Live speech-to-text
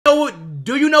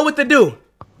Do you know what to do?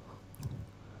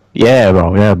 Yeah,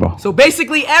 bro. Yeah, bro. So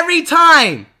basically, every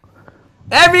time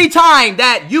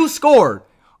that you scored,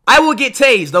 I will get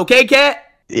tased. Okay, cat?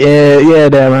 Yeah,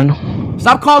 Darren.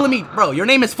 Stop calling me, bro. Your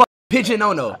name is Pigeon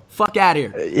No. Fuck out of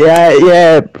here.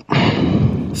 Yeah.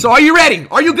 So are you ready?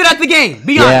 Are you good at the game?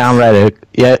 Be honest. Yeah, I'm ready.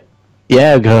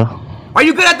 Yeah, girl. Are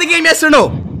you good at the game? Yes or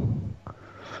no?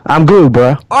 I'm good,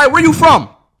 bro. All right, where you from?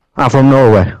 I'm from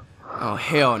Norway. Oh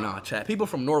hell no, chat. People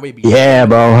from Norway be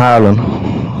bro, Harlem.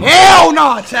 Hell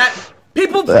no, chat.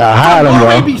 People from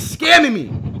Norway be scamming me.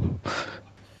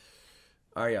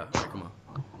 All right, yeah. All right, come on.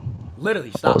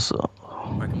 Literally, stop.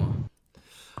 All right, come on.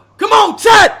 Come on,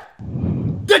 chat.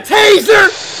 The taser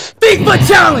FIFA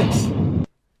challenge.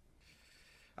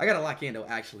 I gotta lock in though.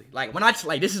 Actually, like when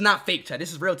this is not fake, chat.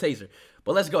 This is real taser.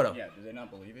 But let's go though. Yeah, do they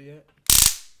not believe it yet?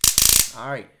 All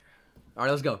right,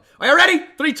 let's go. Are you ready?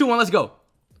 3, 2, 1, let's go.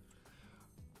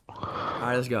 All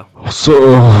right, let's go.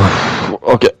 So,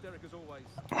 okay.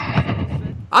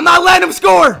 I'm not letting him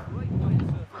score.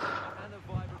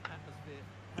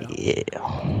 Yeah.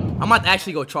 I'm about to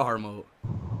actually go try hard mode.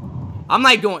 I'm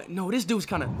like going. No, this dude's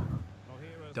kind of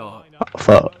dog.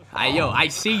 Fuck. Yo, I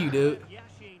see you, dude. Yeah.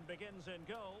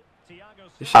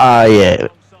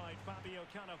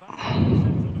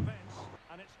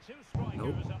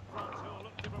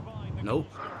 Nope.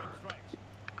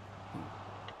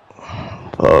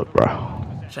 Fuck, bro.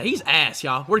 So he's ass,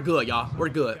 y'all. We're good, y'all. We're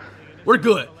good.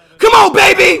 Come on,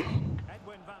 baby!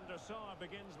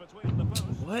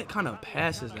 What kind of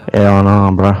pass is that? Hell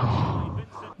no, bro.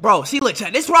 Bro, see, look,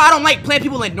 chat. This is why I don't like playing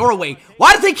people in Norway.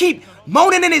 Why does they keep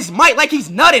moaning in his mic like he's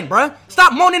nutting, bro?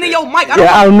 Stop moaning in your mic.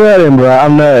 I'm nutting, bro.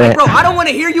 I'm nutting. Like, bro, I don't want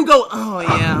to hear you go, oh,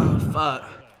 yeah, fuck.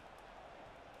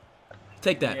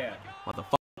 Take that. Yeah. What the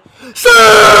fuck?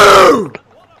 Sir!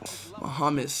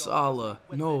 Mohamed Salah.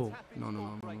 No.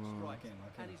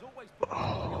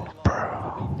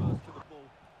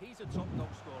 He's a top goal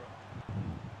scorer.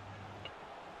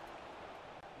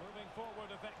 Moving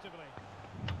forward effectively.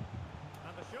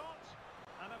 And the shot.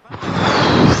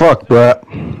 Fuck, bro.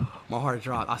 My heart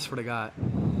dropped. I swear to God.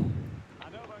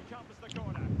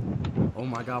 Oh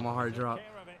my God, my heart dropped.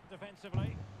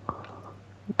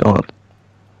 Don't.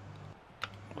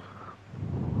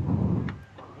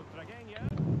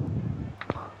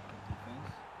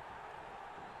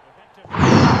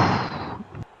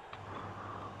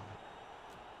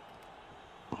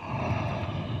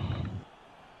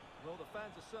 Well, the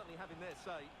fans are certainly having their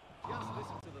say. Just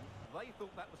listen to them. They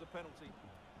thought that was a penalty.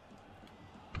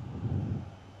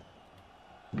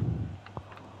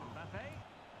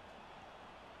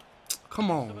 Come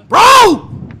on, bro!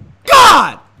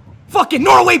 God! Fucking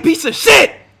Norway piece of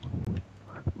shit!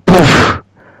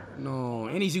 No,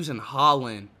 and he's using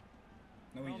Holland.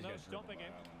 No, he just got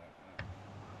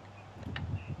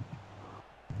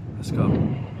Let's go.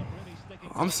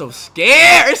 I'm so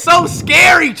scared. It's so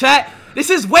scary, chat. This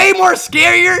is way more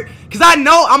scarier because I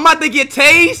know I'm about to get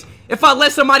tased if I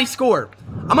let somebody score.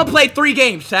 I'm gonna play 3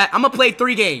 games, chat. I'm gonna play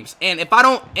 3 games, and if I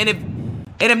don't, and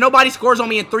if nobody scores on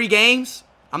me in 3 games,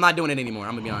 I'm not doing it anymore.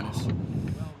 I'm gonna be honest.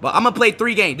 But I'm gonna play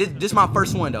 3 games. This is my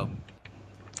first one though.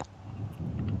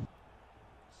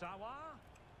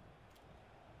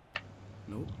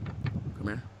 Nope. Come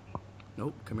here.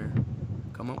 Nope. Come here.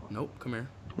 Come on. Nope. Come here.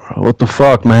 Bro, what the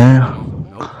fuck, man?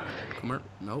 Nope. Come here.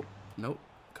 Nope. Nope.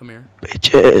 Come here.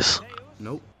 Bitches.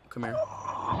 Nope. Come here.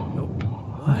 Nope.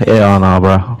 Hell no,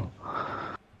 bro. No.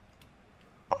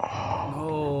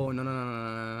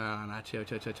 Chill.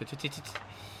 James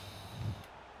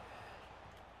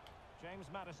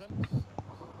Madison.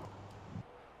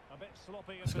 A bit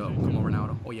sloppy. Let's go. Come on,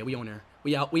 Ronaldo. Oh yeah, we on there.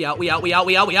 We out. Woo!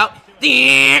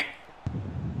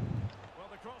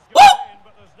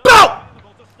 Bow!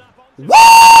 Woo!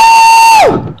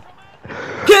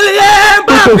 Kylian Mbappe!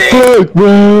 What the fuck,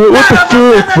 bro? What the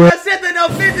fuck, bro?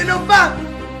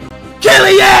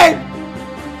 Kylian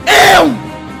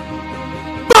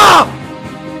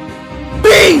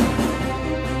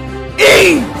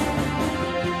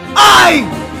I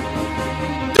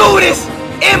do this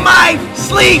in my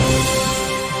sleep.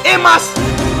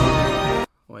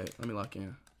 Wait, let me lock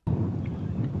in.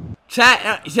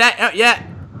 Chat, yeah.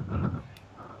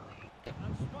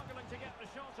 And struggling to get the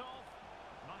shot off.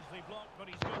 Nicely blocked, but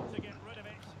he's got to get rid of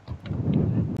it.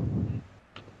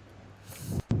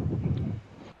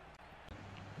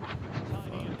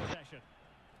 Tidy in possession.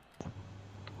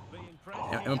 Being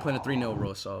pressed. I'm playing a 3-0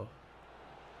 rule, so.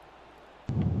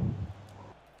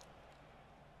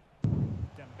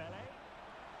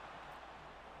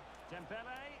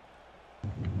 Dembele.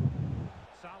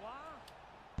 Salah.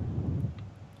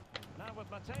 Now with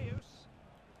Mateus.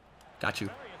 Got you.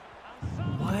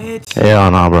 What? Bitch.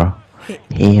 Hell no, bro.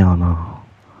 Hell no.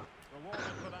 Rewarded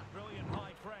for that brilliant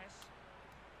high press.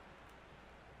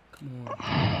 Come on.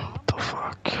 What the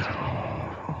fuck?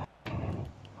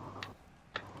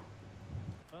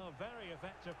 Oh, very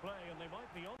effective play, and they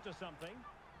might be onto something.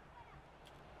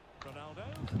 Ronaldo.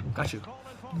 Got you.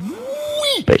 Calling for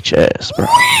Bitch ass, bro.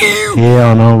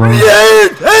 Hell no, bro.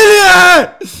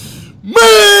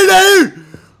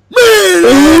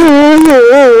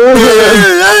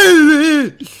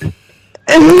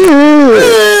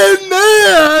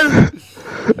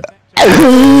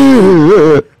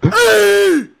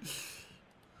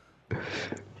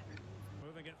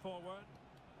 moving it forward.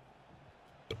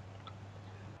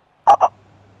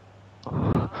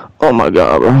 Oh my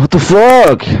god, bro. What the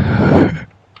fuck?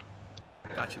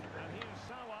 Got you. And here's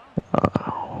Salah.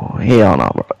 Oh, hell no,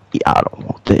 bro. Yeah, I don't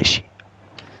want this shit.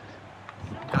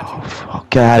 Got you.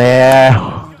 Fuck out of here.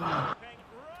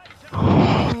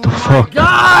 What the fuck?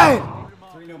 God!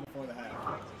 3-0 before the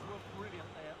half.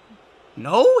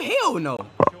 No, hell no. Short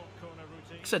corner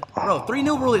routine. I said, bro,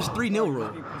 3-0 rule is 3-0 rule. I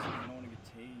don't want to get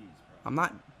tased, bro. I'm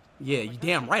not. Yeah, you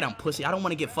damn right I'm pussy. I don't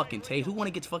want to get fucking tased. Who want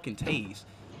to get fucking tased?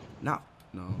 Not.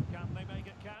 No. Can they make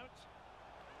it count?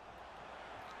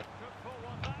 Could pull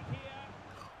one back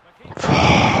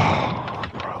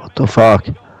here. What the fuck?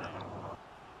 Well,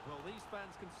 these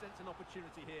fans can sense an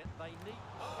opportunity here. They need.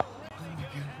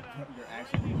 You're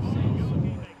actually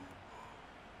insane.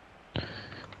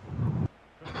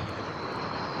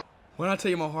 When I tell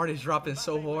you my heart is dropping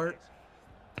so hard.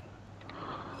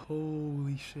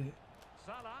 Holy shit.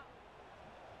 Salah.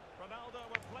 Ronaldo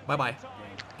will play Bye bye.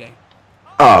 time. Gang.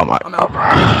 Oh my I'm out.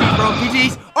 god, GG's, bro.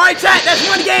 GG's. Alright, chat. That's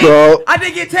one game. Bro. I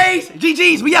didn't get tased.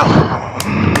 GG's. We out.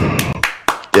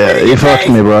 yeah, you fucked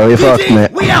me, bro. You fucked me.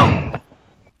 We out.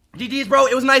 GG's, bro.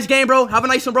 It was a nice game, bro. Have a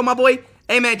nice one, bro, my boy.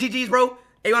 Hey, man. GG's, bro.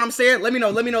 Hey, what I'm saying? Let me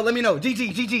know.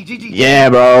 GG. Yeah,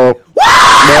 bro. Woo!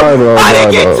 Bro, I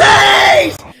didn't get bro.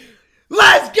 tased.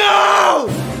 Let's go.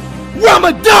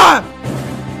 Ramadan.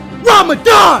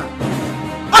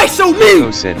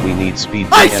 Echo said we need speed.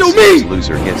 ISO me!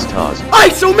 Loser gets TASED.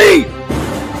 ISO me!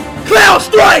 Cloud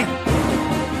Strike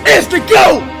is the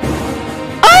GOAT!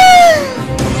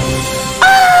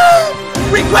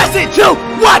 Requested to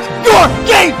watch your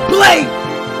gameplay!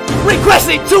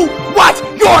 Requested to watch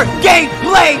your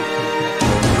gameplay!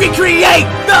 Recreate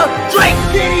the Drake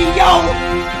video!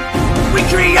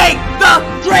 Recreate the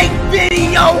Drake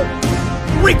video!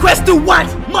 Request to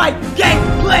watch my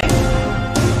gameplay!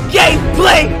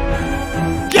 Gameplay!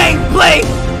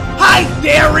 Hi,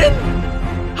 Darren!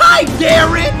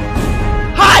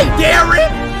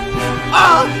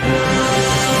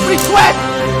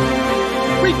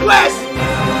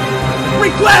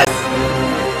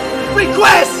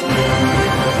 Request!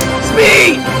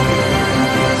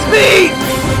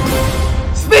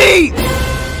 Speed!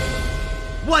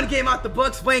 One game out the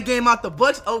books, one game out the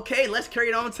books. Okay, let's carry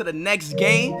it on to the next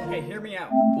game. Hey, hear me out.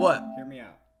 What? Hear me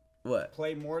out. What?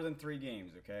 Play more than 3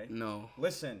 games, okay? No.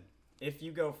 Listen, if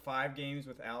you go 5 games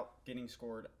without getting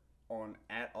scored on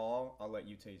at all, I'll let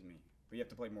you tase me. But you have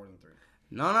to play more than 3.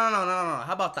 No.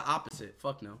 How about the opposite?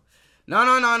 Fuck no. No.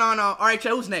 All right,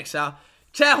 Chad, who's next, Sal?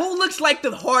 Chad, who looks like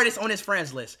the hardest on his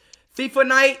friends list? FIFA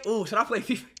night? Ooh, should I play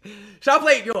FIFA? Should I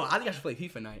play? Yo, I think I should play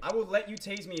FIFA night. I will let you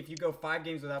tase me if you go 5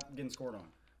 games without getting scored on.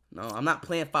 No, I'm not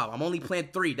playing 5. I'm only playing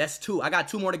 3. That's 2. I got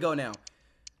 2 more to go now.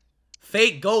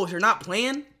 Fake goals. You're not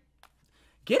playing?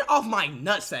 Get off my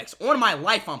nutsacks. On my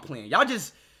life, I'm playing. Y'all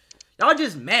just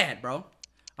mad, bro.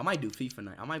 I might do FIFA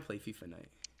night. I might play FIFA night.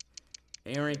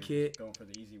 Aaron Kid. Going for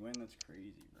the easy win? That's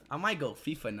crazy, bro. I might go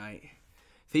FIFA night.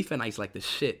 FIFA night's like the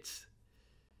shits.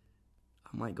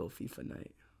 I might go FIFA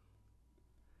night.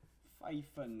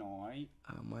 FIFA night.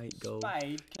 I might go.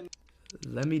 Spade can...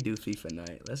 Let me do FIFA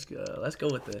night. Let's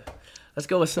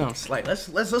go with something slight. Let's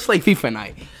play FIFA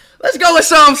night. Let's go with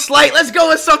something slight. Let's go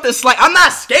with something slight. I'm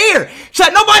not scared.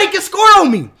 Chat, nobody can score on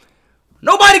me.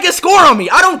 Nobody can score on me.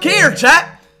 I don't care,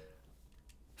 chat.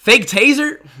 Fake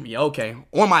taser? Yeah, okay.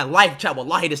 On my life, chat.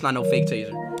 Wallahi, this not no fake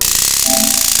taser.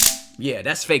 Yeah,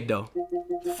 that's fake though.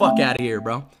 Fuck out of here,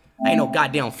 bro. Ain't no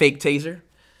goddamn fake taser.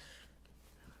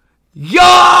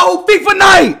 Yo, FIFA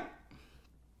night!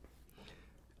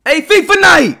 Hey, FIFA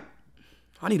night!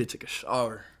 I need to take a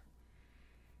shower.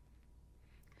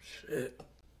 Shit.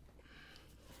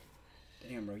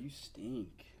 Damn, bro, you stink.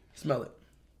 Smell it.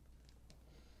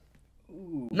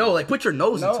 Ooh. No, like put your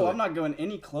nose into it. No, I'm not going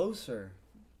any closer.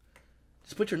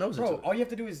 Just put your nose into Bro, it. all you have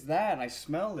to do is that, and I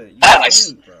smell it. You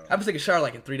stink, bro. I'm gonna take a shower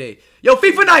like in 3 days. Yo,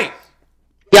 FIFA night!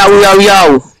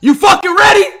 Yo. You fucking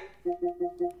ready?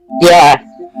 Yeah.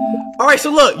 Alright,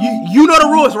 so look, you know the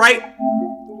rules, right?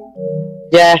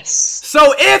 Yes.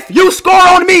 So if you score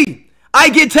on me, I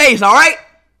get tased, alright?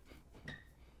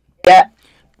 Yeah.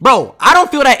 Bro, I don't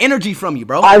feel that energy from you,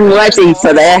 bro. I'm ready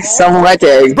for this. I'm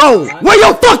ready. Bro, where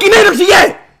your fucking energy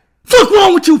at? Fuck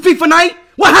wrong with you, FIFA Knight?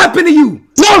 What happened to you?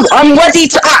 No, I'm ready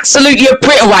to absolutely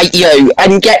obliterate you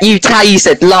and get you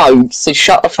tasered low, so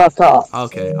shut the fuck up.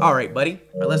 Okay, alright, buddy.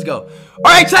 Alright, let's go.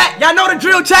 Alright, chat. Y'all know the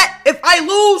drill, chat. If I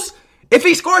lose, if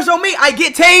he scores on me, I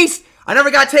get tased. I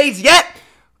never got tased yet.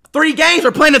 3 games.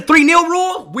 We're playing the 3-0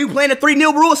 rule. We playing the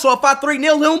 3-0 rule, so if I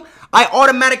 3-0 him, I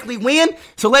automatically win.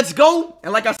 So let's go.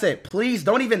 And like I said, please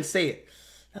don't even say it.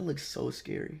 That looks so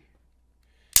scary.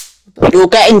 You're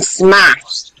getting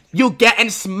smashed. You getting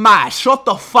smashed. Shut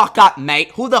the fuck up,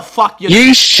 mate. Who the fuck you?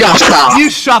 You shut up. You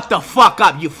shut the fuck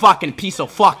up, you fucking piece of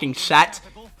fucking shit.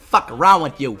 Fuck around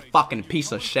with you, fucking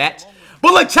piece of shit.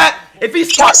 But look, chat, if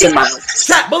he's fucking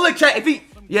chat, but look, chat, if he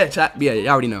chat, you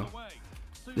already know.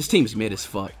 This team's mid as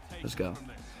fuck. Let's go.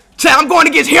 Chat, I'm going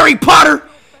against Harry Potter.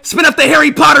 Spin up the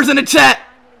Harry Potters in the chat.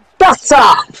 Shut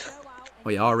up. Oh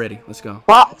yeah, already. Let's go.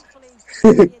 What?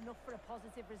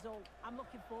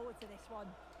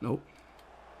 Nope.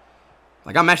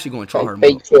 Like I'm actually going to try hard.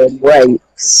 Featuring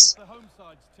weights.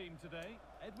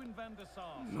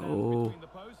 No.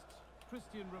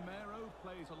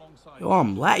 Yo,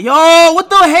 I'm Yo, what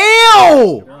the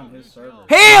hell? You're on his server.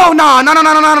 Hell no, no.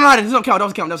 This don't count.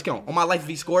 Doesn't count. On my life, if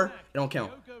he score, it don't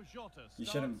count. You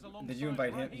shouldn't. Did you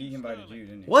invite him? He invited you,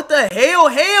 didn't he? What the hell?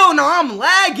 Hell no, I'm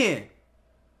lagging.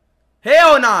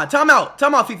 Hell nah. Time out,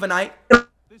 FIFA Knight.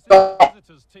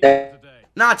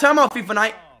 Nah, time out, FIFA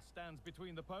Knight.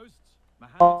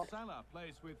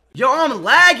 Yo, I'm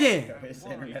lagging. His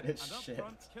internet is shit.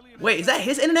 Wait, is that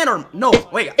his internet or no?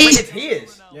 Wait, it's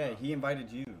his. Yeah, he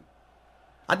invited you.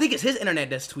 I think it's his internet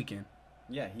that's tweaking.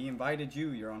 Yeah, he invited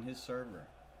you. You're on his server.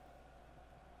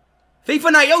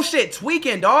 FIFA Knight, yo shit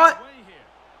tweaking, dog.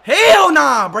 Hell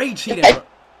nah, bro. He cheated,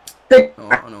 bro.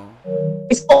 Oh, no.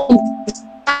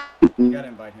 You gotta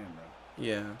invite him, bro.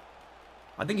 Yeah.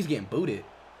 I think he's getting booted.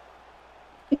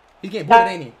 He's getting booted,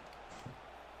 ain't he?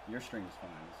 Your stream is fine.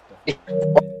 It's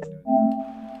definitely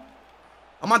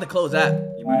I'm about to close that.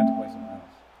 You might have to play someone else.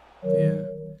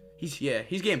 Yeah.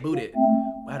 He's getting booted.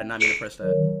 I did not mean to press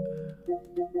that.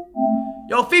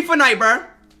 Yo, FIFA Knight, bro.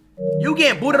 You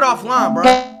getting booted offline,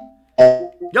 bro.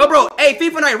 Yo, bro. Hey,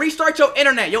 FIFA Knight, restart your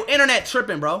internet. Your internet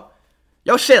tripping, bro.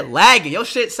 Your shit lagging. Your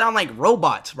shit sound like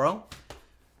robots, bro.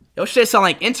 Your shit sound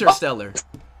like Interstellar.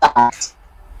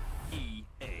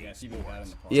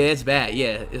 Yeah, it's bad.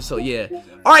 Yeah, yeah.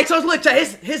 All right, so look, chat.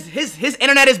 His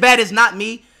internet is bad. It's not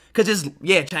me, cause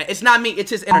chat. It's not me.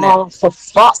 It's his internet. Oh, for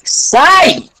fuck's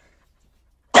sake!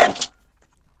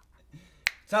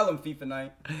 Tell him, FIFA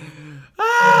Knight.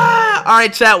 All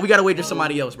right, chat. We gotta wager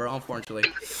somebody else, bro.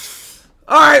 Unfortunately.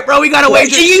 All right, bro. We gotta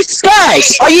wager. Are you scared?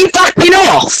 Are you backing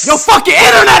off? Yo, fucking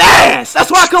internet ass.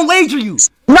 That's why I can wager you.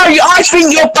 No, I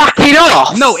think you're backing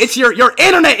off. No, it's your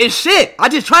internet is shit. I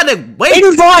just tried to wait.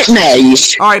 Invite me.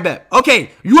 All right, bet.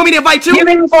 Okay, you want me to invite you? You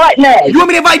invite me. You want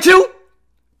me to invite you?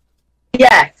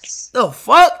 Yes. The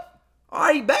fuck? All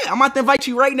right, bet. I'm about to invite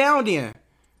you right now, then.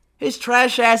 His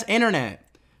trash ass internet.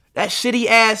 That shitty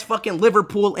ass fucking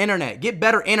Liverpool internet. Get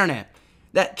better internet.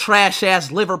 That trash ass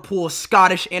Liverpool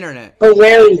Scottish internet. For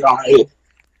real, though.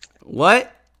 What?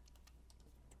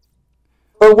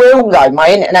 For real, though, my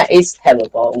internet is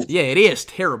terrible. Yeah, it is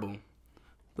terrible.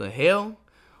 The hell?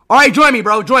 Alright, join me,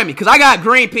 bro. Join me. Because I got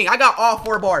green ping. I got all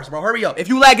 4 bars, bro. Hurry up. If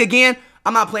you lag again,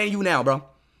 I'm not playing you now, bro.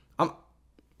 I'm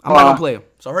not going to play him.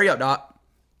 So hurry up, doc.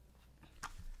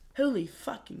 Holy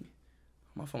fucking...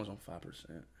 My phone's on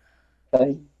 5%.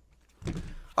 Okay.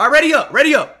 Alright, ready up.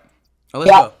 Ready up. Oh,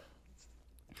 let's go.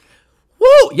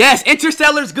 Woo! Yes,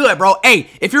 Interstellar's good, bro. Hey,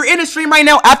 if you're in the stream right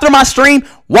now, after my stream,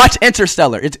 watch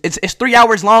Interstellar. It's 3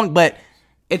 hours long, but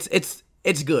it's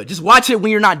good. Just watch it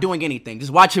when you're not doing anything.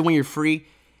 Just watch it when you're free.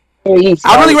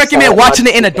 I really recommend watching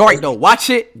it in the dark though. Watch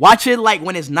it like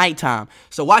when it's nighttime.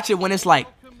 So watch it when it's like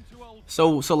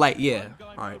so like yeah.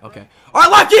 Alright, okay. Alright,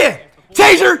 lock in!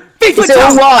 Taser! Feet Is it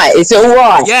alright? Is it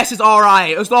alright? Yes, it's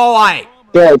alright. It's alright.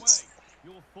 Good.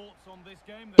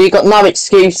 You got no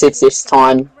excuses this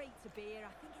time.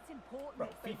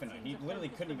 He literally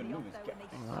couldn't even move his gas.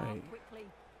 Alright.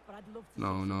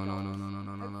 No.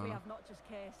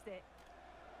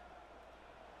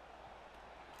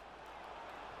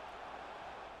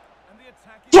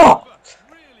 Yeah.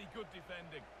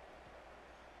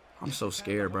 I'm so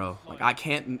scared, bro. Like, I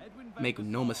can't make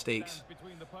no mistakes.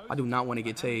 I do not want to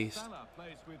get tased.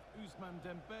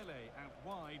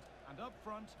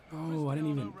 Oh, I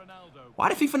didn't even... Why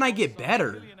did FIFA Knight get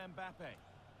better?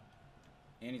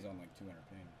 And he's on like 200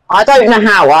 ping. I don't know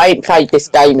how. I ain't played this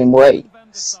game in weeks.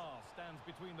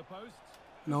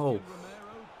 No.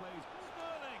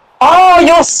 Oh,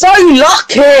 you're so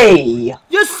lucky!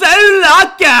 You're so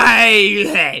lucky!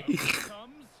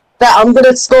 That I'm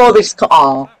gonna score this.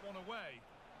 Oh.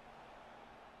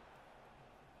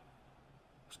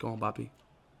 Let's go on, Boppy.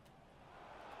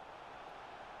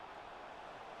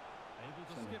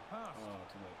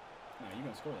 No, you're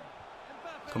gonna score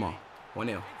that. Come on.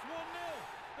 1-0.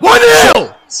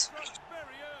 1-0!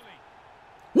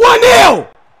 1-0!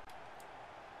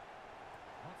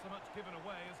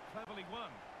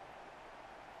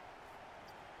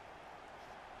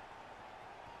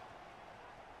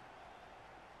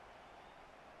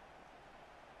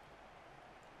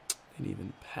 Didn't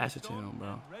even pass it to him,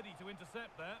 bro.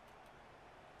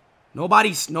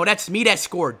 Nobody's. No, that's me that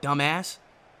scored, dumbass.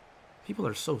 People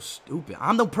are so stupid.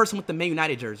 I'm the person with the Man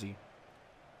United jersey.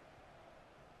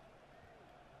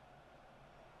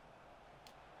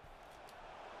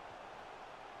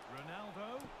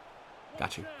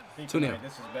 Got you. 2-0.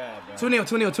 This is bad, bro.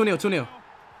 2-0, 2-0, 2-0, 2-0.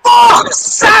 Oh,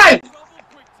 save!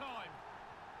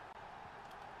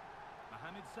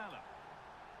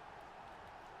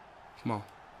 Come on.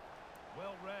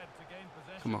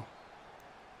 Come on.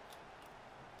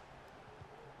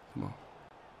 Come on.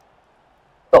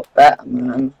 Got better,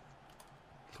 man.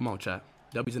 Come on, chat.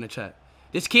 W's in the chat.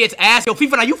 This kid's ass. Yo,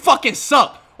 FIFA Night, you fucking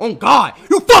suck. Oh, God.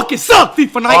 You fucking suck,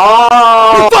 FIFA Night.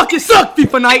 Oh. You fucking suck,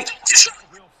 FIFA Night.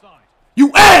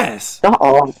 You ass.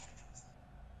 Uh-oh.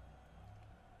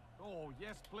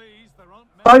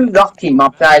 So lucky my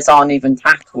players aren't even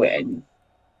tackling.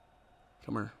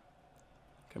 Come here.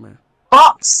 Come here.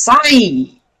 Fuck's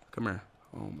sake! Come here.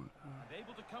 Oh, my God.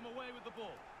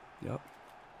 Yep.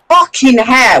 Fucking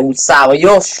hell, Sarah,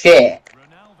 you're shit.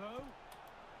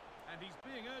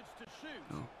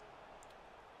 No.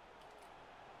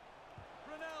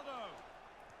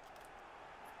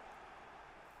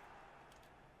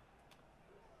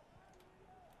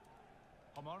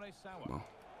 Come on.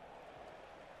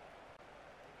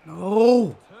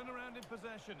 No. Turn around in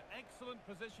possession. Excellent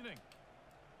positioning.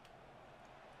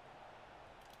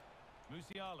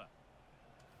 Musiala.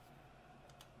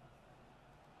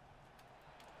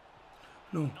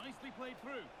 No. Nicely played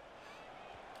through.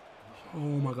 Oh,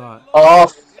 my God.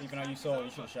 Oh, Even though you saw it,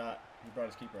 you should have shot. He brought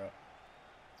his keeper up.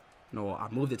 No, I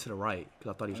moved it to the right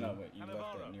because I thought he was. No, but you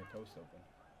left that near post open.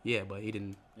 Yeah, but he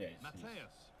didn't. Yeah,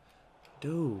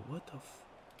 Dude, what the f...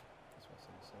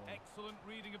 Excellent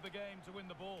reading of the game to win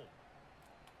the ball.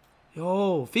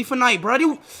 Yo, FIFA Night, bro.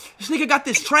 This nigga got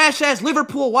this trash-ass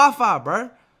Liverpool Wi-Fi, bro.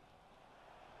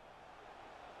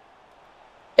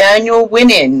 yeah, and you're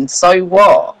winning, so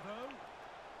what?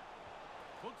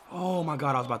 Oh, my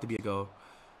God, I was about to be a goal.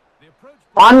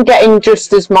 I'm getting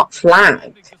just as much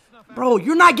lag. Bro,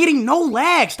 you're not getting no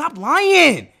lag. Stop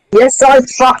lying. Yes, I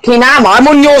fucking am. I'm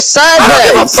on your I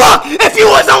don't give a servers. fuck if you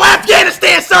was on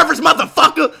Afghanistan servers,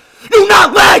 motherfucker. You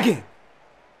not lagging.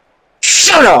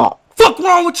 Shut up. Fuck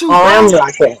wrong with you, I am bro?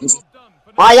 lagging.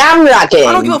 I am lagging.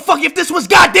 I don't give a fuck if this was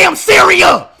goddamn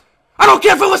Syria. I don't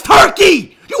care if it was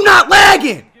Turkey. You not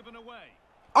lagging.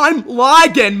 I'm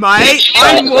lagging, mate.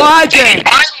 I'm lagging.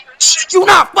 You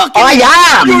not fucking.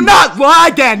 I am. You're not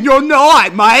lagging. You're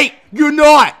not, mate. You're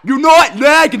not. You're not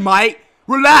lagging, mate.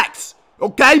 Relax.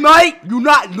 Okay, mate? You're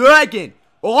not lagging.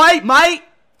 Alright, mate?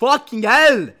 Fucking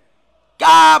hell.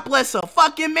 God bless her.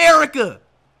 Fucking America.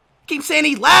 Keep saying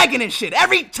he's lagging and shit.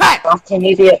 Every time. Fucking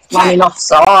idiot running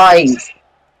offside.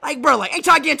 Like, bro, like, ain't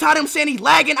y'all getting tired of him saying he's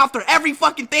lagging after every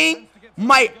fucking thing?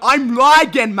 Mate, I'm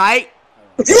lagging, mate.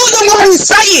 You're the one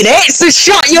saying it, so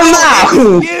shut your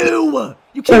mouth.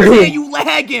 You keep saying you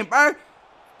lagging, bro.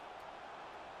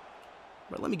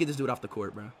 Bro, let me get this dude off the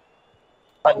court, bro.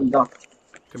 Come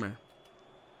here.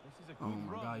 Oh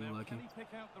my God, you lucky.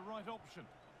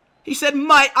 He said,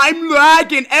 mate, I'm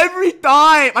lagging every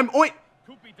time. I'm on.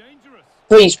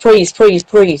 Please, please, please,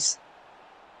 please.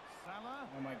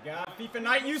 Oh my God, FIFA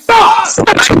Night, you suck!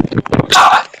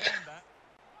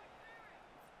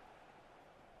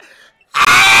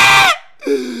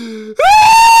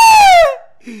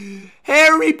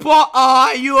 Harry Potter,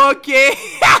 are you okay?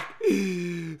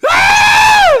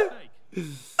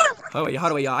 How do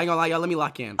y'all? I ain't gonna lie, y'all. Let me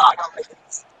lock in.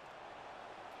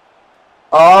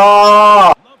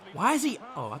 Oh. Why is he?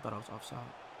 Oh, I thought I was offside.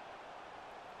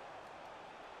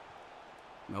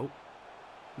 Nope.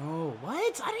 No.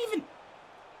 What? I didn't even.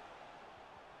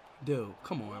 Dude,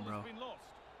 come on, bro.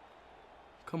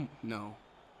 Come. No.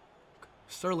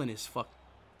 Sterling is fuck.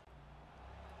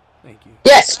 Thank you.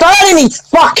 Yeah, Sterling is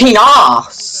fucking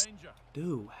ass.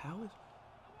 Dude, how is?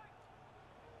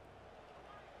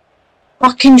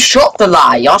 Fucking shot the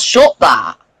lie. I shot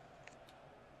that.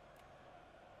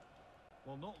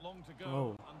 go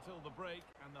Oh. until the break,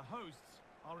 and the hosts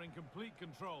are in complete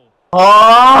control.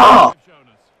 Oh, They've shown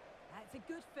us. It's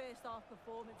a good first half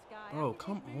performance, guy. Bro,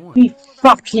 come on. you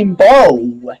fucking ball.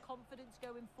 Confidence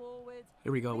going forward.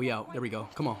 Here we go. We out. There we go.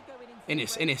 Come on. In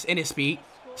this. Speed.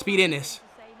 Speed in this.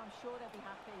 I'm sure they'll be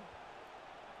happy.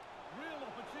 Real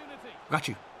opportunity. Got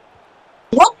you.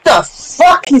 What the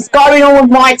fuck is going on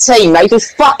with my team? They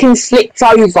just fucking slipped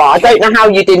over. I don't know how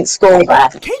you didn't score there.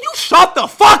 Can you shut the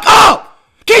fuck up?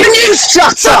 Can you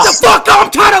shut up? the fuck up?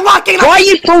 I'm trying to lock in. Why are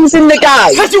you pausing the game?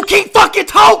 Because you keep fucking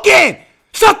talking.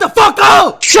 Shut the fuck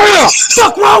up. Shut up!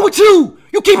 Fuck wrong with you?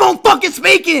 You keep on fucking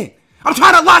speaking. I'm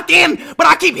trying to lock in, but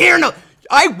I keep hearing the...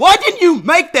 Why didn't you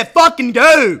make that fucking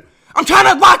go? I'm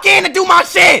trying to lock in and do my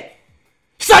shit.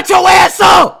 Shut your ass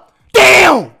up.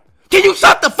 Damn. Can you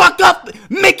shut the fuck up,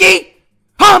 Mickey?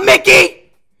 Huh,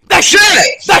 Mickey? That's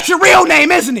your real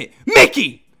name, isn't it?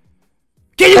 Mickey.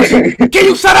 Can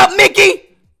you shut up, Mickey?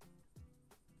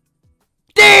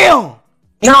 Damn.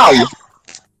 No.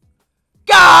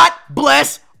 God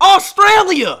bless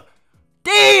Australia.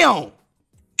 Damn.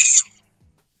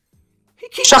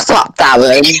 Shut up,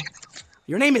 Darren.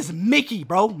 Your name is Mickey,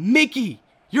 bro. Mickey.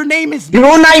 Your name is...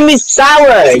 Your name is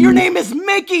Darren. Your name is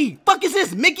Mickey. Fuck is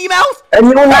this, Mickey Mouse? And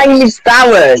your name is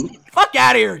Darren. Fuck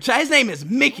out of here, chat. His name is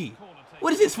Mickey.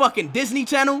 What is this, fucking Disney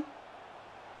Channel?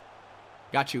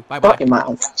 Got you. Bye-bye. Fucking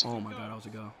mouth. Oh my god, that was a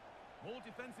go. More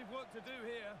defensive work to do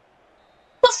here.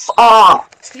 The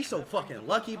fuck? He's so fucking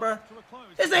lucky, bro.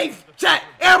 His name... Chat.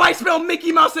 Everybody spell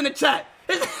Mickey Mouse in the chat.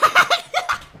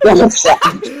 Yo,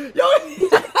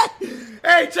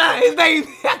 hey, chat, his name...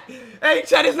 Hey,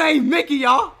 chat, his name Mickey,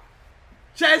 y'all.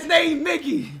 Chat, his name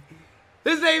Mickey.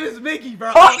 His name is Mickey,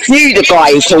 bro. Fuck you, the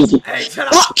guy who called me. Hey,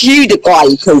 chat, Fuck you, the guy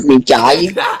who called me gay.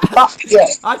 Fuck you.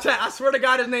 I swear to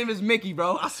God, his name is Mickey,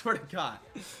 bro. I swear to God.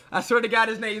 I swear to God,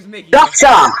 his name is Mickey. Shut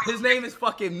up. His name is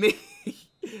fucking Mickey.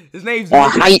 His name's I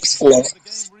Mickey. hate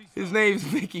sports. His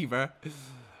name's Mickey, bro.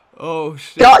 Oh,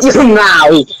 shit. Shut your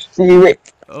mouth, you.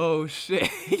 Oh, shit.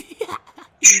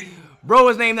 Bro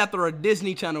is named after a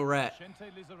Disney Channel rat.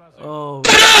 Oh,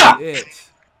 shit.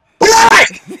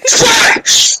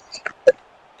 What?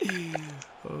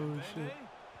 Oh, shit.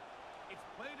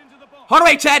 Hold on,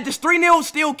 wait, Chad. Does 3-0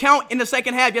 still count in the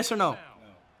second half? Yes or no?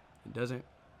 It doesn't.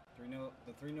 3-0.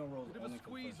 The 3-0 roll is only for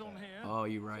the first half. Oh,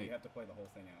 you're So right. you have to play the whole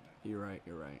thing out now. You're right.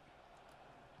 You're right.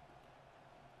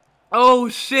 Oh,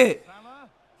 shit.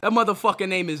 That motherfucking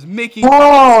name is Mickey.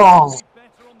 Oh.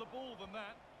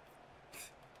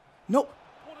 Nope.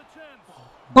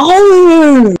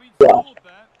 Oh.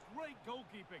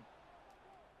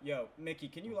 Yo, Mickey,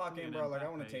 can you lock in, bro? Like, I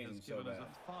want to tase him so bad.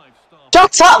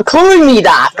 Shut up calling me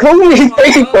that. Call me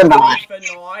Superman.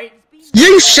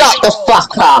 You shut the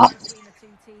fuck up.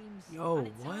 Yo,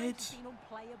 what?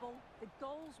 The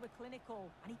goals were clinical,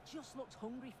 and he just looked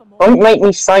hungry for more. Don't make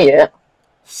me say it.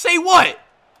 Say what?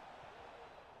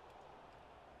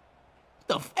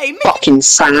 Hey, Mickey. Fucking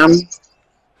Sam.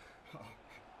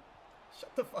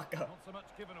 Shut the fuck up.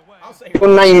 I'll say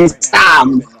Your name's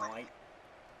Sam.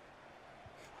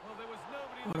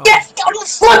 Get the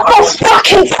fuck off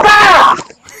fucking Sam!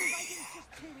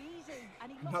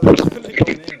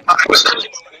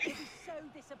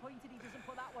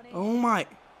 Oh my.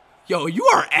 Yo, you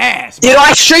are ass, bro. Did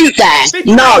I shoot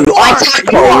there? No, I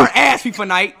tackled. You are ass, FIFA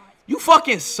Knight. You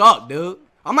fucking suck, dude.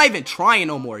 I'm not even trying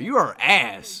no more. You are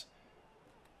ass.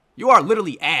 You are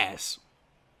literally ass.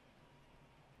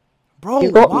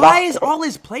 Bro, why is all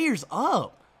his players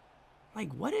up?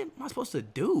 Like, what am I supposed to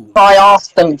do? I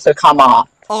asked them to come up.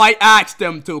 Oh, I asked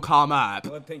them to come up.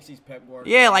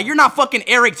 Yeah, like, you're not fucking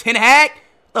Eric Ten Hag.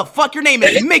 The fuck? Your name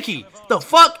is Mickey. The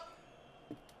fuck?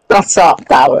 What's up,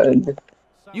 Darren?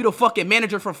 You the fucking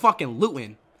manager for fucking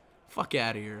Luton. Fuck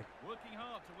out of here.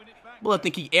 Well, I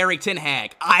think he Eric Ten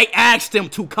Hag. I asked him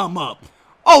to come up.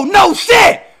 Oh, no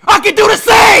shit! I can do the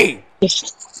same!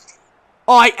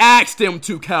 Oh, I asked him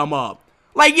to come up.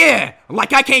 Like, yeah.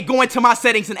 Like, I can't go into my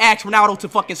settings and ask Ronaldo to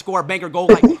fucking score a banker goal.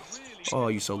 Like, oh,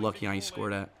 you so lucky I ain't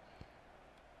scored that.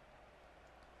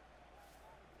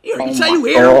 You say you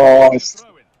hear him?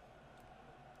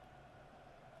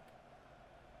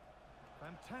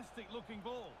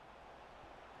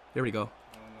 There we go.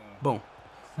 Boom.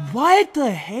 What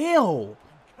the hell?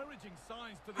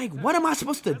 Like, what am I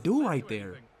supposed to do right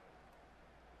there?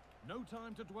 No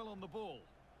time to dwell on the ball.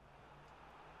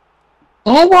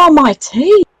 Where are my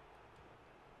team?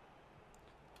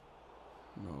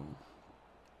 No.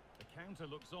 The counter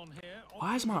looks on here.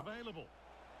 Why is my... Available.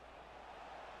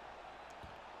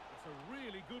 It's a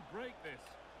really good break, this.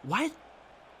 What?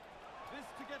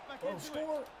 Bro,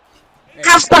 score.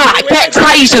 Have that! Get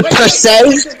tasered, pussy!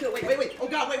 Wait. Oh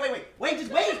God, wait.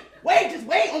 Just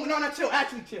wait. Oh no, chill.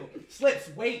 Actually, chill. Slips,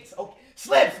 wait. Oh,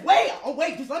 Slips, wait. Oh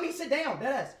wait, just let me sit down.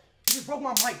 Deadass. You just broke my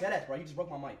mic. Deadass, bro. You just broke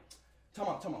my mic. Come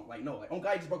on. Like no, like oh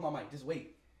God, you just broke my mic. Just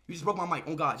wait. You just broke my mic.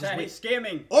 Oh God, just wait. He's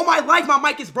scamming. All my life, my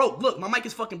mic is broke. Look, my mic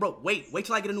is fucking broke. Wait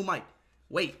till I get a new mic.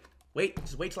 Wait.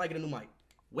 Just wait till I get a new mic.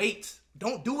 Wait.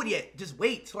 Don't do it yet. Just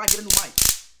wait till I get a new mic.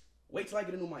 Wait till I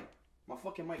get a new mic. My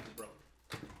fucking mic is broke.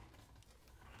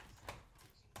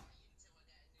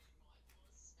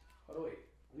 Hold on, wait.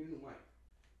 I need a new mic.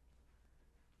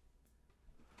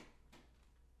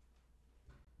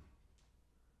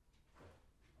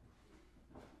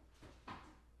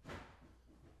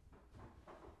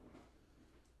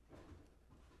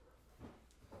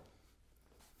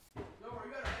 Yo, bro,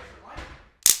 you got an extra mic?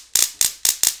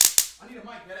 I need a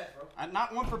mic, deadass, bro.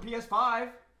 Not one for PS5.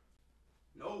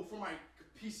 No, for my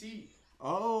PC.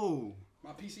 Oh.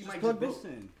 My PC mic Plug just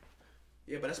this broke. in.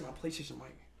 Yeah, but that's my PlayStation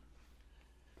mic.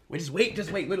 Wait,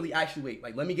 just wait. Literally, actually wait.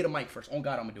 Like, let me get a mic first. On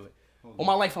God, I'm gonna do it. On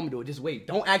my life, I'm gonna do it. Just wait.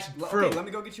 Don't actually. Okay, let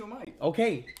me go get you a mic.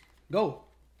 Okay, go.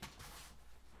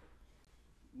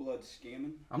 Blood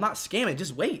scamming. I'm not scamming.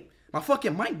 Just wait. My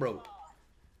fucking mic broke.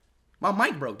 My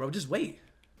mic broke, bro. Just wait.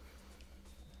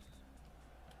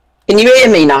 Can you hear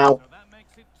me now? So that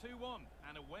makes it 2-1,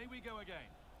 and away we go again.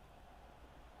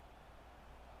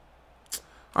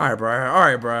 All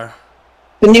right, bro.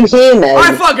 Can you hear me? All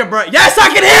right, fuck it, bro. Yes, I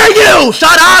can hear you.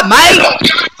 Shut up, mate.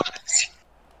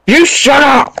 You shut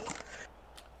up.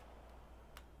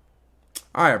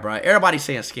 All right, bro. Everybody's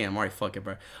saying scam. All right, fuck it,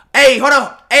 bro. Hey, hold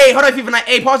on. If you've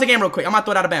been pause the game real quick. I'm gonna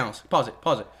throw it out of bounds. Pause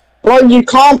it. Bro, you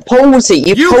can't pause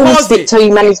it. You paused it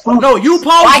too many times. No, you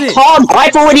paused it. I can't.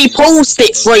 I've already paused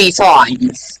it 3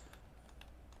 times.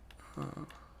 All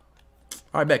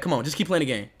right, bet. Come on, just keep playing the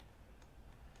game.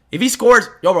 If he scores,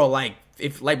 yo, bro,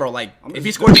 if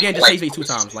he scores again, just save me 2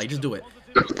 times. Like, just do it.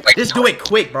 Just do it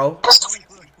quick, bro.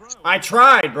 I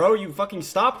tried, bro. You fucking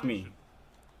stopped me.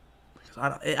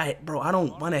 Bro, I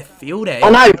don't want to feel that. I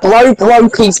know, Bro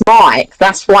broke his mic.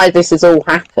 That's why this has all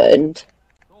happened.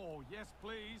 Oh, yes,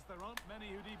 please. There aren't many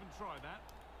who'd even try that.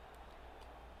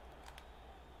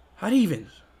 How do you even?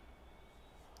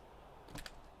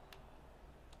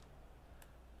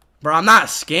 Bro, I'm not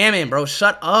scamming, bro.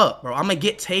 Shut up, bro. I'm gonna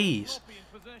get tased.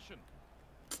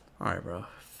 Alright, bro.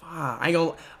 Fuck. I ain't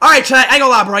gonna. Alright, chat. I ain't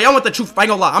gonna lie, bro. Y'all want the truth. I ain't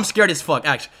gonna lie. I'm scared as fuck,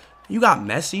 actually. You got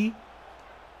Messi?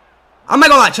 I'm not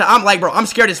gonna lie, chat. I'm like, bro, I'm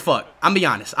scared as fuck. I'm be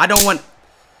honest. I don't want.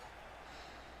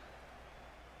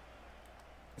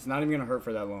 It's not even gonna hurt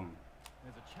for that long.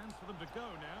 There's a chance for them to go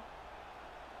now.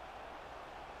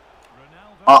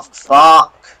 Ronaldo. Oh,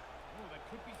 fuck. Oh, there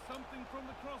could be something from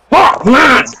the cross. Fuck,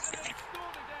 man.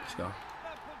 Let's go.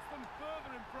 That puts them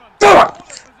further in front. What a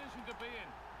position to be in.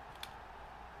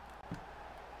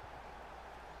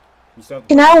 You still have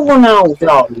You know,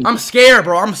 Ronaldo. I'm scared,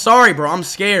 bro. I'm sorry, bro. I'm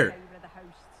scared. Over the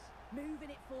hosts, moving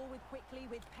it forward quickly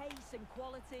with pace and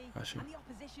quality, I see. and the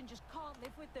opposition just can't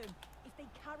live with them. If they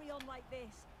carry on like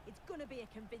this, it's gonna be a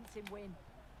convincing win.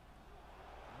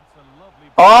 That's a lovely.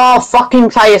 Oh, fucking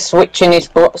player switching is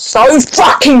so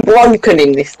fucking broken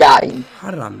in this game.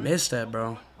 How did I miss that,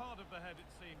 bro? Part of the head, it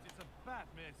seems. It's a bad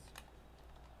miss.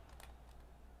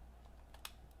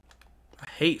 I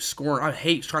hate scoring. I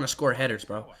hate trying to score headers,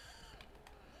 bro.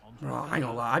 Bro, I ain't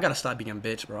gonna lie. I gotta stop being a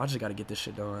bitch, bro. I just gotta get this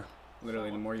shit done.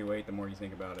 literally the more you wait, the more you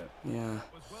think about it. Yeah.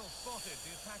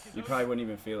 You probably wouldn't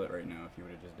even feel it right now if you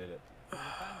would have just did it. The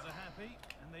fans are happy,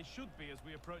 and they should be as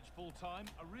we approach full time.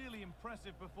 A really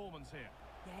impressive performance here.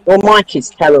 Your mic is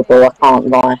terrible, I can't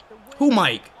lie. Who,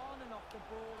 Mike?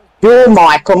 Your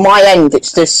mic, on my end,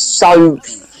 it's just so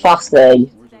fussy. Oh,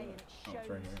 it's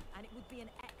right here. And it would be an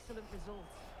excellent result.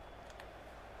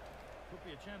 Could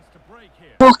be a chance to break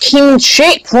here. Fucking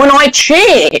chip when I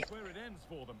chip! Where it ends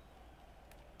for them.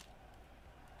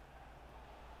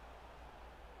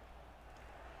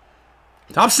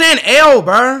 Stop saying L,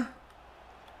 bro.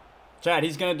 Chad,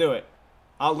 he's gonna do it.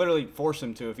 I'll literally force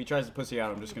him to. If he tries to pussy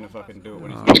out, I'm just gonna fucking do it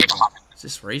when he's done. Is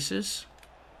this racist?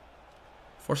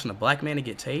 Forcing a black man to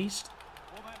get tased?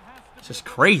 It's just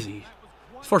crazy.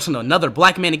 It's forcing another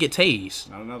black man to get tased.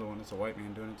 Not another one. It's a white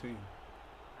man doing it to you.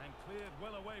 And cleared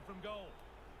well away from goal.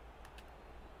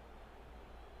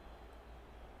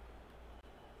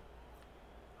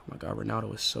 Oh my God,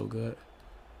 Ronaldo is so good.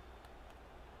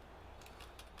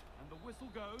 And the whistle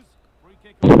goes. Free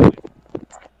kick away.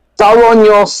 So on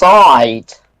your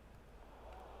side.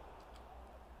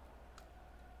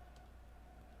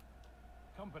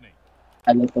 Company.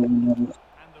 How And the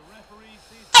referee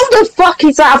sees the fuck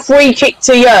is that a free kick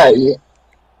to you?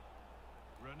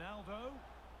 Ronaldo.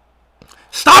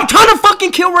 Stop trying to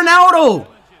fucking kill Ronaldo,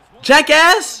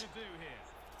 jackass.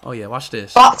 Oh yeah, watch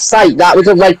this. Fuck's sake, that was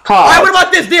a red card. Alright, what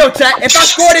about this deal, chat? If I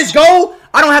score this goal,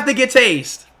 I don't have to get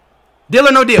tased. Deal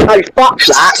or no deal? No, fuck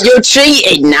that. You're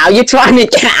cheating now. You're trying to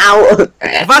get out of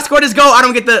If I score this goal, I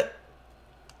don't get the...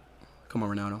 Come on,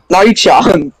 Ronaldo. No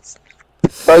chance.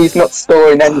 So he's not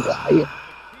scoring anyway.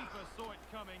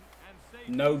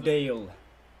 No deal.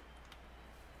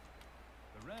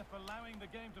 The ref allowing the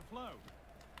game to flow.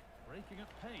 Breaking at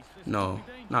pace. This No, could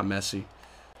be dangerous. not Messi.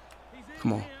 He's in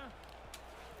Come on. here.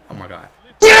 Oh my god.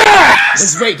 Yes!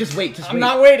 Just wait, just wait, just wait. I'm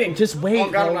not waiting. Just wait, Oh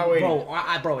God, I'm bro. not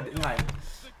waiting. Bro, like...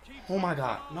 Oh my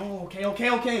god. No,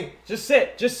 okay. Just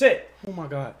sit. Just sit. Oh my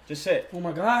god. Just sit. Oh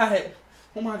my god.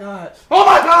 Oh my god. Oh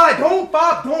my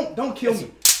god. Don't kill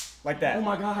me. Like that. Oh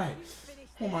my god.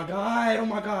 Oh my god. Oh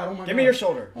my god. Oh my god. Give me your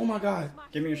shoulder. Oh my god.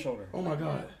 Give me your shoulder. Oh my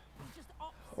god.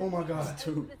 Oh my god.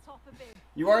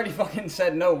 You already fucking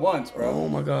said no once, bro. Oh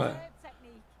my god.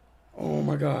 Oh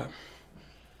my god.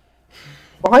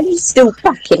 Why are you still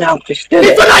backing out? Just do FIFA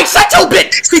it. Knight, shut your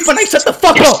bitch! FIFA Knight, shut the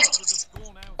fuck up! The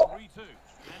score now 3-2. And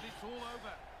it's all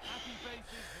over. Happy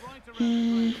faces right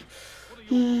around the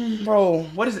frame. Bro,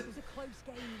 what is it?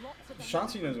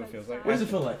 Shanti knows what it feels like. What does it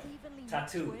feel like?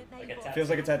 Tattoo. Like a tattoo. Feels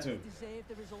like a tattoo.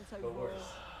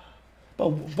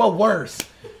 But worse.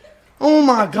 Oh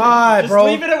my god, Just bro.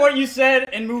 leave it at what you said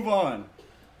and move on.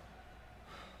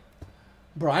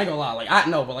 Bro, I ain't gonna lie. Like, I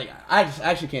know, but like, I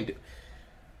actually can't do.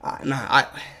 I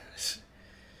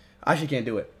actually can't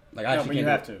do it. Like, I No, actually but you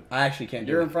can't have do it. to. I actually can't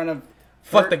do You're it. in front of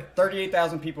Fuck the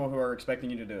 38,000 people who are expecting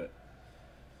you to do it.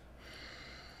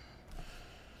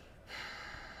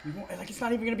 You won't, like, it's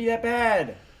not even gonna be that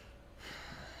bad.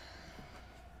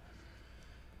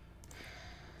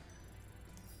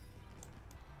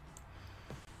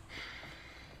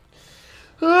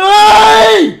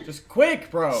 Hey! Just quick,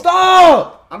 bro.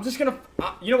 Stop! I'm just gonna.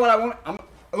 You know what I want?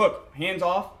 Look, hands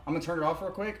off. I'm gonna turn it off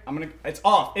real quick. It's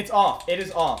off. It's off. It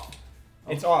is off.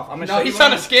 It's off. I'm gonna. No, show he's you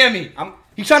trying to what scam me.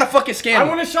 He's trying to fucking scam I me.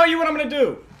 want to show you what I'm gonna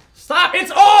do. Stop.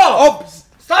 It's off. Oh,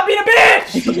 Stop being a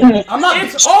bitch. I'm not.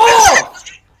 It's off.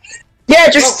 Yeah,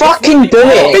 just fucking do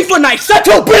it. FIFA Knight, shut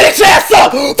your British ass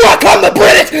up! Fuck, I'm the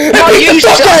British! And No, beat the you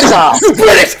fuck shut out up. of you! You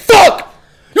British, fuck!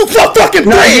 You fucking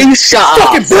No, British! you shut up.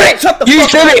 Fucking Brit, shut the You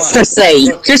fuck do up! it, pussy.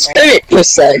 Just do it,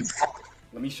 pussy.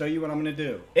 Let me show you what I'm gonna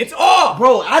do. It's off.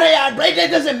 Bro, it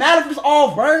doesn't matter if it's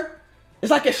off, bro.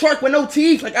 It's like a shark with no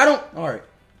teeth. Like, I don't... Alright.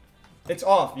 It's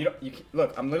off.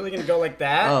 Look, I'm literally gonna go like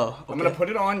that. Oh, okay. I'm gonna put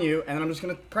it on you, and then I'm just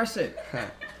gonna press it.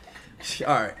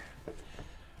 Alright.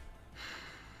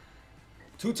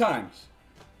 2 times.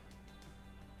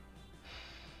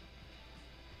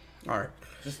 Alright.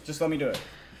 Just let me do it.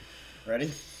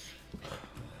 Ready?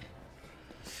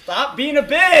 Stop being a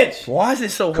bitch! Why is it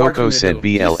so hard Coco for said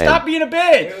me to do? Just stop BLM. being a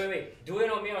bitch! Wait. Do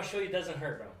it on me. I'll show you it doesn't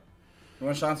hurt, bro. You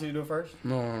want Shanti to do it first?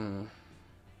 No.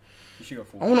 You should go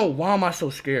full. I don't know why am I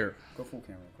so scared. Go full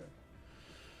camera real quick.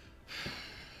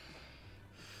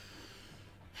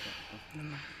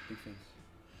 Big face.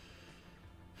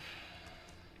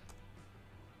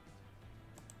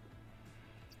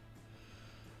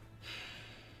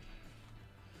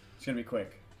 It's gonna be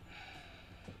quick.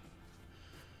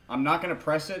 I'm not gonna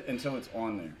press it until it's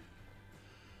on there.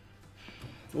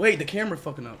 Wait, the camera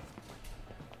fucking up.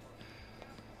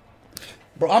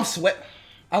 Bro, I'm sweat.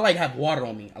 I like have water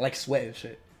on me. I like sweat and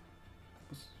shit.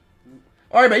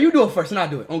 Alright, man, you do it first and I'll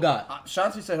do it. On God.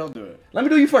 Shanti said he'll do it. Let me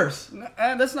do you first.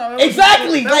 That's not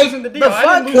Exactly, That like, wasn't the deal. the I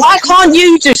didn't fuck? lose. Why can't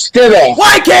you just do it?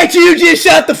 Why can't you just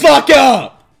shut the fuck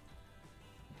up?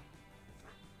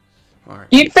 Alright.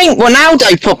 You'd think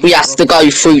Ronaldo probably has to go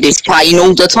through this pain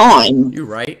all the time. You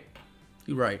right.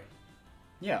 You right.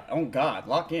 Yeah. Oh God,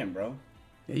 lock in, bro.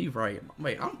 Yeah, you right.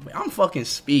 Wait, I'm fucking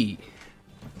Speed.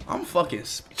 I'm fucking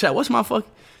Chat, what's my fuck?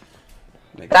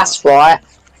 That's right.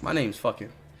 My name's fucking.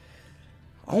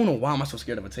 I don't know why am I so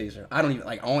scared of a taser. I don't even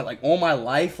like all my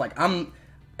life. Like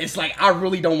it's like I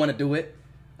really don't want to do it.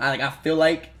 I feel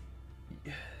like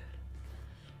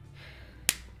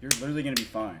You're literally gonna be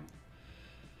fine.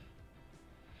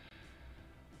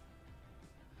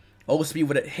 Old Speed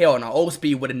would have hell no. Old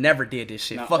Speed would have never did this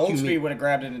shit. Now, Fuck Old you, Speed me. would have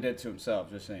grabbed it and did it to himself.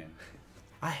 Just saying.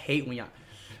 I hate when y'all.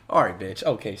 All right, bitch.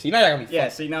 Okay, see now y'all got me. Yeah.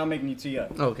 fucked. See, now I'm making you tee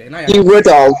up. Okay, now You y'all. would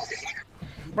have.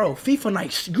 Bro, FIFA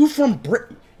Night. You from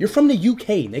Brit? You're from the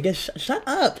UK, nigga. Shut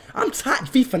up. I'm tired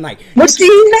of FIFA Night. What do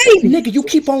you mean? Nigga, you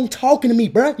keep on talking to me,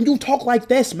 bruh. You don't talk like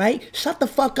this, mate. Shut the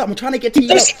fuck up. I'm trying to get to you.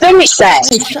 Just finish that.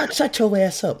 Hey, shut your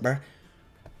ass up, bruh.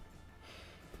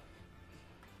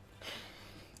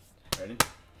 Ready?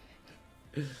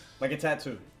 Like a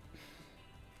tattoo.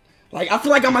 Like, I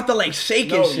feel like I'm about to, like,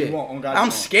 shake and shit. You won't. Oh, God, I'm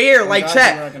you scared. won't. Like, God,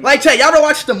 chat. Like, chat, y'all ever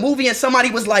watched the movie and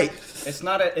somebody was like, it's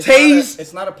not a tased?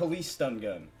 It's not a police stun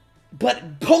gun.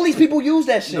 But police people use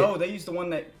that shit. No, they use the one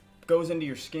that goes into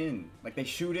your skin. Like, they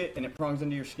shoot it and it prongs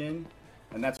into your skin,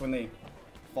 and that's when they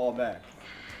fall back.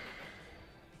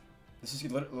 This is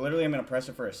literally, I'm gonna press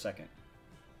it for a second.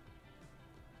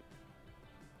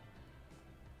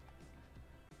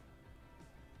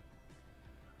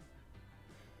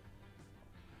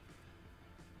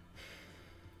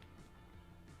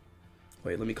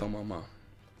 Wait, let me call my mom.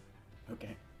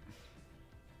 Okay.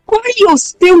 Why are you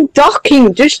still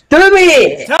ducking? Just do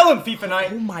it! Tell him, FIFA Knight!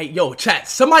 Oh my, yo, chat,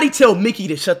 somebody tell Mickey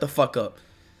to shut the fuck up.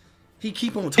 He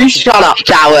keep on talking. You shut up,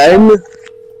 Darren.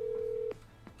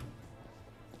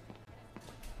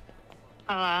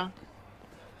 Hello?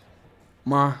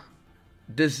 Ma,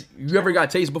 you ever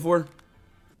got tased before?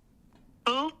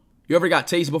 Who? You ever got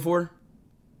tased before?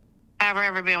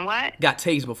 Ever been what? Got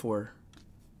tased before.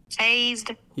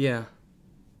 Tased? Yeah.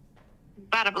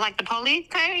 Like the police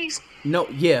tased? No,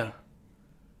 yeah.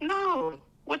 No.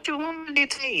 What you want me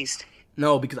to tased?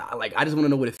 No, because I just want to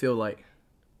know what it feel like.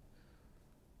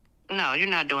 No, you're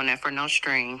not doing that for no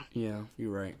string. Yeah,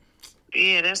 you're right.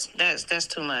 Yeah, that's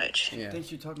too much. Yeah. I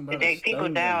think you're talking about They people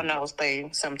down those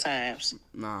things sometimes.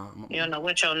 Nah. You don't know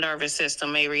what your nervous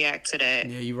system may react to that.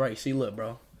 Yeah, you're right. See, look,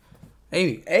 bro.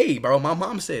 Hey, bro, my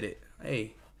mom said it.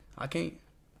 Hey, I can't.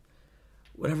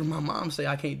 Whatever my mom say,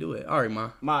 I can't do it. All right,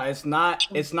 Ma. Ma, it's not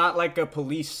like a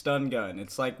police stun gun.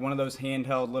 It's like one of those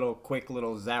handheld little quick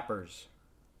little zappers.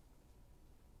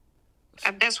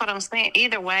 That's what I'm saying.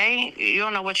 Either way, you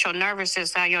don't know what your nervous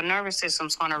system, how your nervous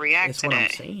system's going to react to that.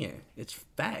 That's what I'm saying. It's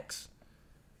facts.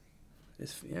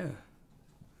 Yeah.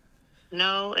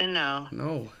 No and no.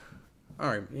 No. All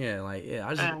right, yeah, like, yeah,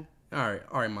 I just, all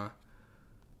right, Ma.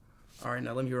 All right,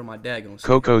 now let me hear what my dad gonna say.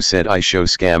 Coco said I show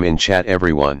scam in chat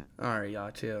everyone. All right,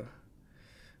 y'all, chill.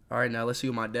 All right, now let's see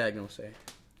what my dad gonna say.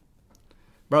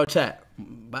 Bro, chat.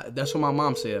 That's what my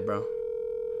mom said, bro.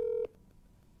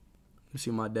 Let's see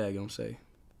what my dad gonna say.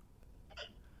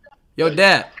 Yo,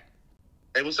 Dad.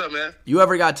 Hey, what's up, man? You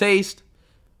ever got tased?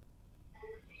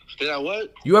 Did I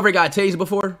what? You ever got tased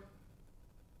before?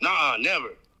 Nah, never.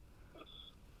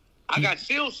 I got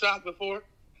shield shot before.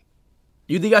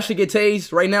 You think I should get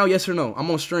tased right now? Yes or no?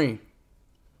 I'm on stream.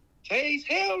 Tase?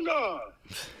 Hell no.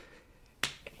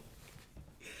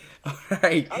 All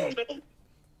right. I don't know.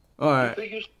 All right.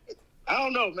 I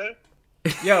don't know, man.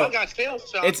 Yo, I got shell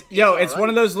shot. It's one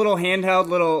of those little handheld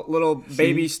little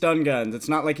baby stun guns. It's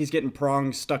not like he's getting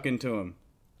prongs stuck into him.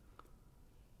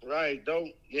 Right.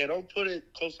 Don't put it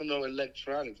close to no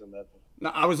electronics or nothing. No,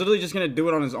 I was literally just gonna do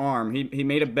it on his arm. He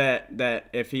made a bet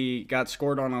that if he got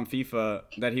scored on FIFA,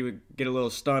 that he would get a little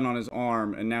stun on his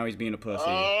arm, and now he's being a pussy.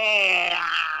 Yeah,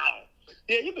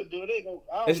 you can do it.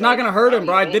 It's not gonna hurt him,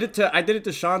 bro. I did it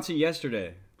to Chauncey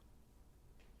yesterday.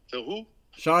 To who?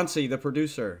 Chauncey, the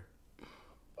producer.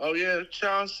 Oh yeah,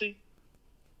 Chauncey.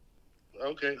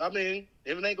 Okay, I mean,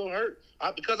 if it ain't gonna hurt,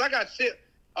 because I got shit.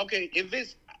 Okay,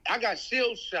 I got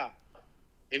shield shot.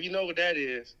 If you know what that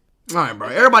is. All right, bro.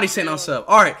 Everybody's saying what's up.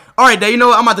 All right, Dad. You know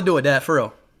what? I'm about to do it, Dad. For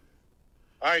real.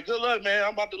 All right, good luck, man.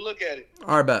 I'm about to look at it.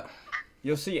 All right, bet.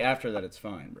 You'll see after that it's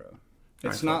fine, bro.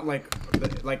 It's not like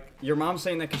your mom's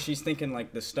saying that because she's thinking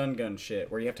like the stun gun shit,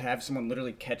 where you have to have someone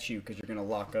literally catch you because you're gonna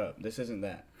lock up. This isn't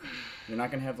that. You're not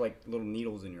gonna have like little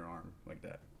needles in your arm like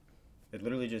that. It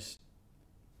literally just.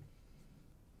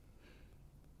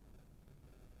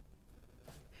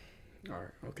 All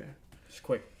right. Okay. Just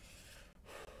quick.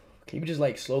 Can you just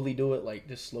like slowly do it? Like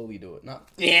just slowly do it.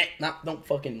 Don't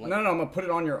fucking. Like... No, I'm gonna put it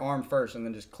on your arm first and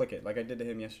then just click it like I did to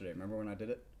him yesterday. Remember when I did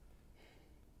it?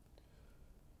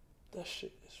 That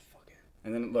shit is fucking.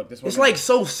 And then look, this one. It's like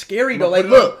so scary though. Like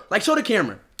look, like show the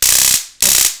camera.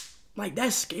 Like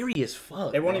that's scary as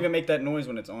fuck. It won't even make that noise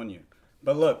when it's on you.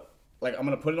 But look, like I'm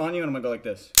gonna put it on you and I'm gonna go like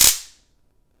this.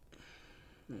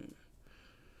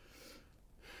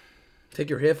 Take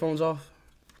your headphones off.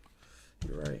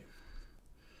 You're right.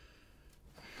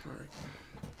 All right.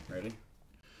 Ready?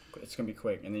 It's gonna be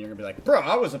quick, and then you're gonna be like, "Bro,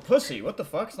 I was a pussy. What the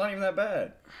fuck? It's not even that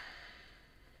bad."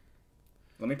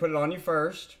 Let me put it on you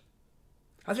first.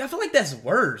 I feel like that's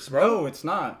worse, bro. No, it's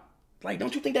not. Like,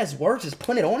 don't you think that's worse? Just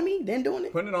putting it on me, then doing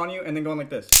it? Putting it on you and then going like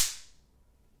this.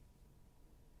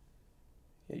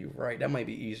 Yeah, you're right. That might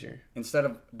be easier. Instead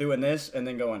of doing this and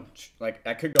then going, like,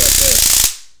 I could go like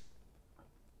this.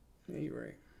 Yeah, you're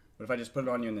right. But if I just put it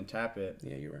on you and then tap it.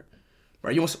 Yeah, you're right.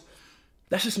 Bro, you want some...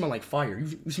 That shit smell like fire.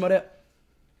 You smell that?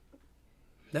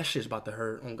 That shit's about to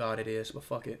hurt. Oh, God, it is. But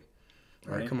fuck it.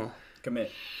 All right, come on.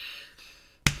 Commit.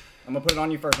 I'm going to put it on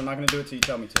you first. I'm not going to do it till you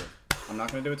tell me to. I'm not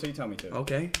gonna do it till you tell me to.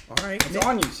 Okay. All right. It's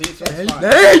on you. See, it's fine.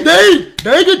 Hey,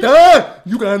 dang it, dog.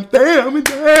 You got damn it,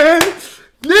 dang.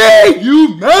 Hey,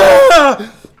 you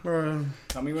mad.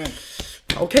 Tell me when.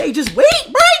 Okay, just wait,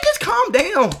 bro. Just calm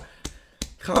down.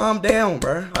 Calm down,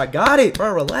 bro. I got it,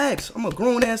 bro. Relax. I'm a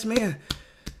grown ass man.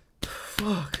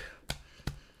 Fuck.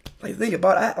 Like, think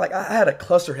about it. I had a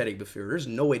cluster headache before. There's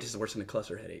no way this is worse than a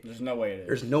cluster headache. There's no way it is.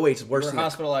 There's no way it's worse than. You were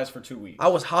hospitalized for 2 weeks. I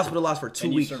was hospitalized for 2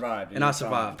 weeks. You survived. And I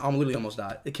survived. I'm literally almost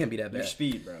died. It can't be that bad. You're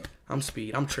Speed, bro. I'm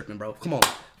Speed. I'm tripping, bro. Come on.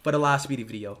 For the last Speedy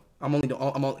video. I'm only.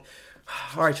 All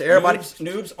right, so everybody.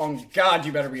 Noobs, on God,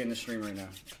 you better be in the stream right now.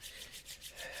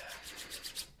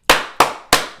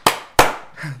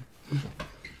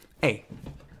 Hey.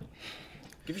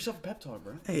 Give yourself a pep talk,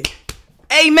 bro. Hey.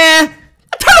 Hey, man.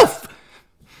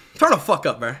 Turn the fuck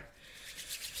up, bro.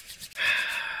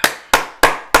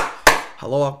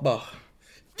 Hello, Akbar.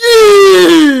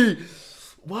 Yeah!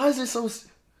 Why is it so...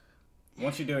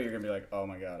 Once you do it, you're going to be like, oh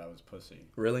my God, I was pussy.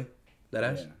 Really? That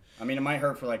ass? Yeah. I mean, it might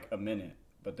hurt for like a minute,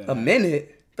 but then... A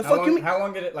minute? The fuck you mean? How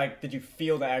long did it, like, did you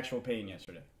feel the actual pain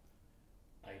yesterday?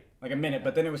 Like a minute,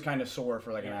 but then it was kind of sore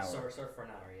for like an hour. Sore for an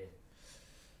hour, yeah.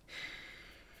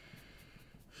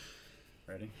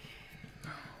 Ready?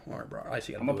 All right, bro. I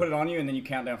see. I'm going to put it on you, and then you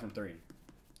count down from 3.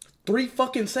 3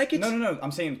 fucking seconds? No.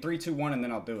 I'm saying 3, 2, 1, and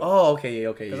then I'll do it. Oh, okay, yeah,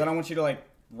 okay. Because I don't want you to, like,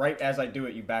 right as I do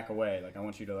it, you back away. Like, I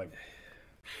want you to, like...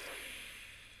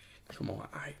 Come on. All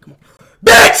right, come on.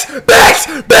 Bitch!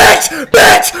 Bitch! Bitch!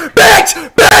 Bitch!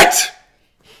 Bitch! Bitch!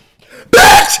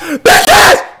 Bitch!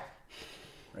 Bitch!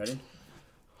 Ready?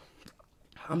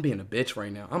 I'm being a bitch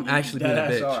right now. I'm actually being a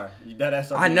bitch. You dead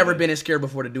ass are. I've never been as scared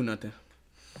before to do nothing.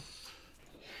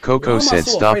 Coco said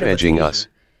stop edging us.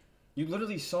 You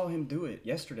literally saw him do it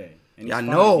yesterday. And yeah, I fine.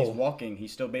 know. He's walking.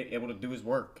 He's still able to do his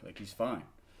work. Like, he's fine.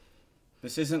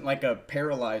 This isn't like a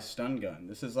paralyzed stun gun.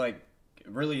 This is like,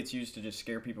 really it's used to just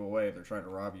scare people away if they're trying to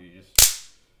rob you. You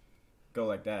just go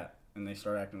like that, and they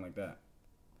start acting like that.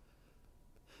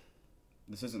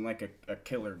 This isn't like a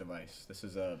killer device. This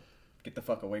is a get the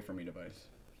fuck away from me device.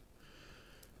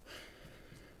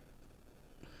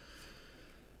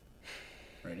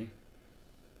 Ready?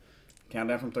 Count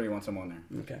down from 3 once I'm on there.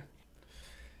 Okay.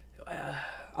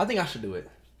 I think I should do it.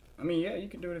 I mean, yeah, you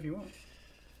can do it if you want.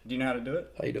 Do you know how to do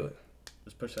it? How you do it?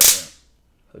 Just push that down.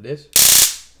 So this?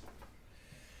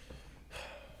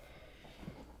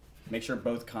 Make sure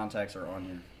both contacts are on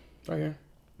here. Right here.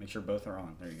 Make sure both are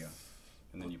on. There you go.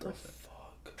 And then you press it.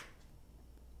 Fuck.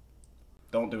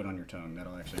 Don't do it on your tongue.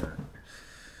 That'll actually hurt.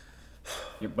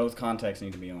 Both contacts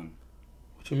need to be on.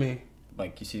 What you mean?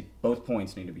 Like, you see, both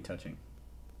points need to be touching.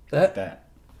 That? Like that.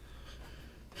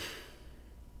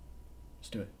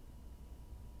 Just do it.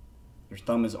 Your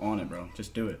thumb is on it, bro.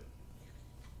 Just do it.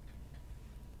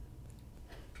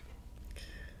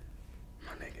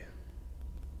 My nigga.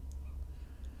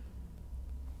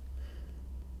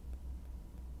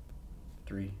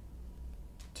 Three,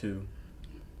 2,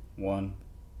 1.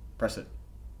 Press it.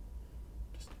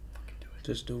 Just fucking do it.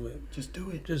 Just do it. Just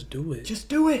do it. Just do it. Just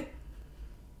do it.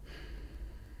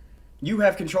 You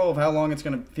have control of how long it's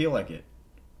gonna feel like it.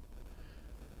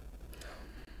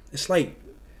 It's like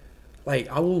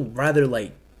I would rather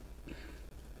like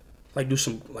do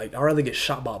some I'd rather get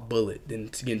shot by a bullet than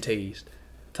to get tased,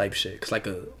 type shit. Cause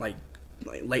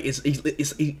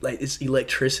it's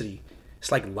electricity.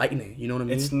 It's like lightning. You know what I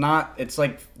mean? It's not. It's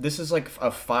like this is like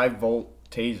a 5-volt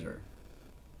taser.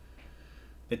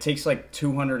 It takes like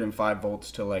 205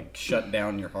 volts to like shut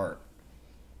down your heart.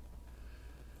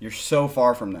 You're so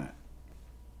far from that.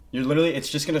 You're literally, it's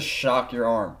just going to shock your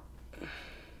arm.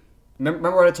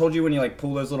 Remember what I told you when you like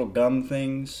pull those little gum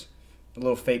things? The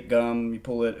little fake gum, you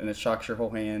pull it and it shocks your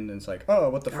whole hand and it's like, oh,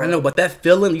 what the fuck? I know, but that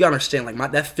feeling, you gotta understand,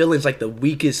 like that feeling's like the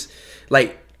weakest.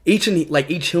 Like each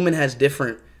human has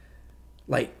different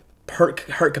like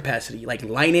hurt capacity. Like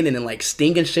lightning and then like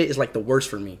stinging shit is like the worst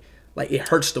for me. Like it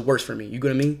hurts the worst for me. You get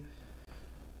what I mean?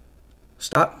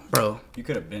 Stop, bro. You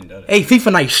could have been done it. Hey,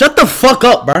 FIFA Knight, shut the fuck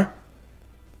up, bro.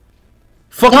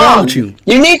 Fuck wrong with you?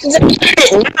 You need to do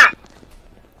it now.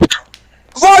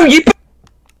 Bro, you've been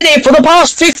here for the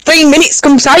past 15 minutes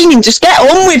complaining. Just get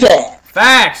on with it.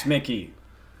 Facts, Mickey.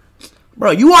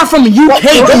 Bro, you are from the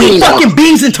UK. Don't eat fucking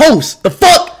beans and toast. The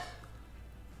fuck?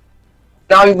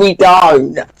 No, we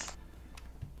don't.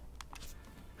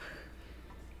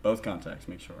 Both contacts,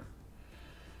 make sure.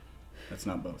 That's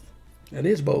not both. That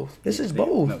is both. This is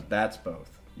both. No, that's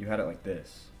both. You had it like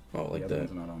this. Oh, like the other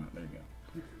that. one's not on it. There you go.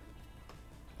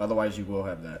 Otherwise, you will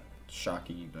have that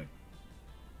shocky, like...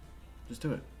 Just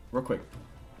do it. Real quick.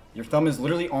 Your thumb is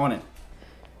literally on it.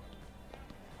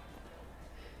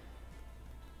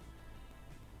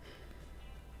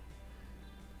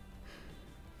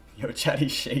 Yo,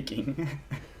 Chatty's shaking.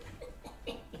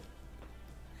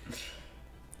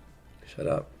 Shut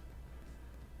up.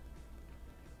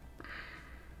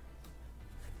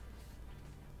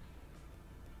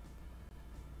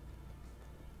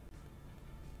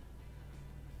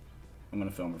 I'm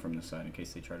gonna film it from this side in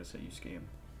case they try to say you scam.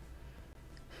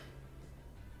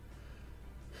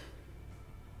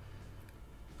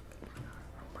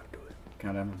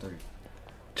 Count down from 3.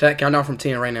 Chat, count down from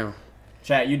 10 right now.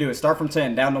 Chat, you do it. Start from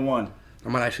 10, down to 1.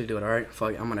 I'm gonna actually do it, alright?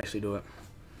 Fuck it, I'm gonna actually do it.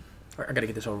 Alright, I gotta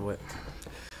get this over with.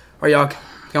 Alright, y'all,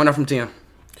 count down from 10.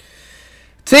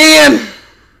 10!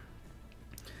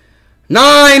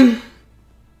 9!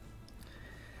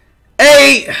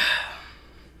 8!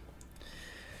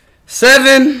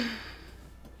 7!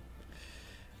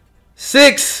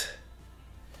 6!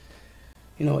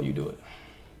 You know what, you do it.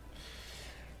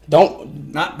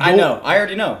 I know. I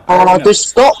already know. Oh, just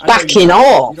stop backing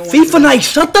off. FIFA night,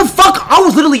 shut the fuck. I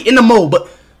was literally in the mode, but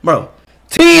bro.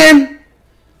 10,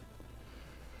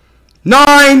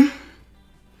 9,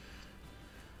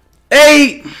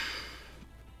 8,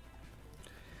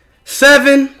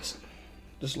 7.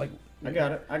 Just like I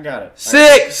got it. I got it.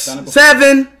 6,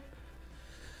 7,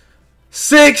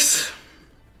 6,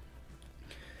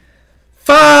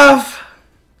 5,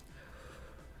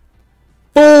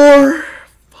 4.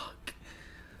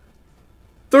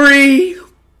 3,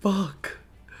 fuck,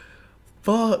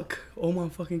 oh my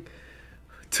fucking,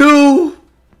 2,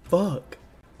 fuck,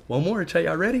 one more, chat,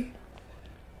 y'all ready?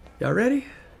 Y'all ready?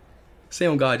 Say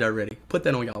on God, y'all ready. Put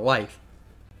that on y'all life.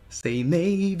 Say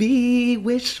maybe,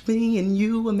 wish me and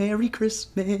you a Merry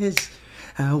Christmas.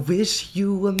 I wish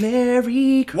you a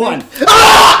Merry Christmas. 1.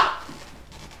 Ah!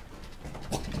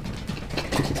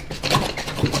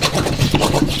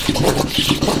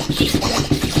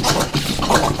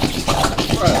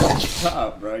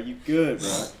 Bro, you good,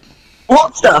 bro.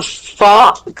 What the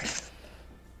fuck?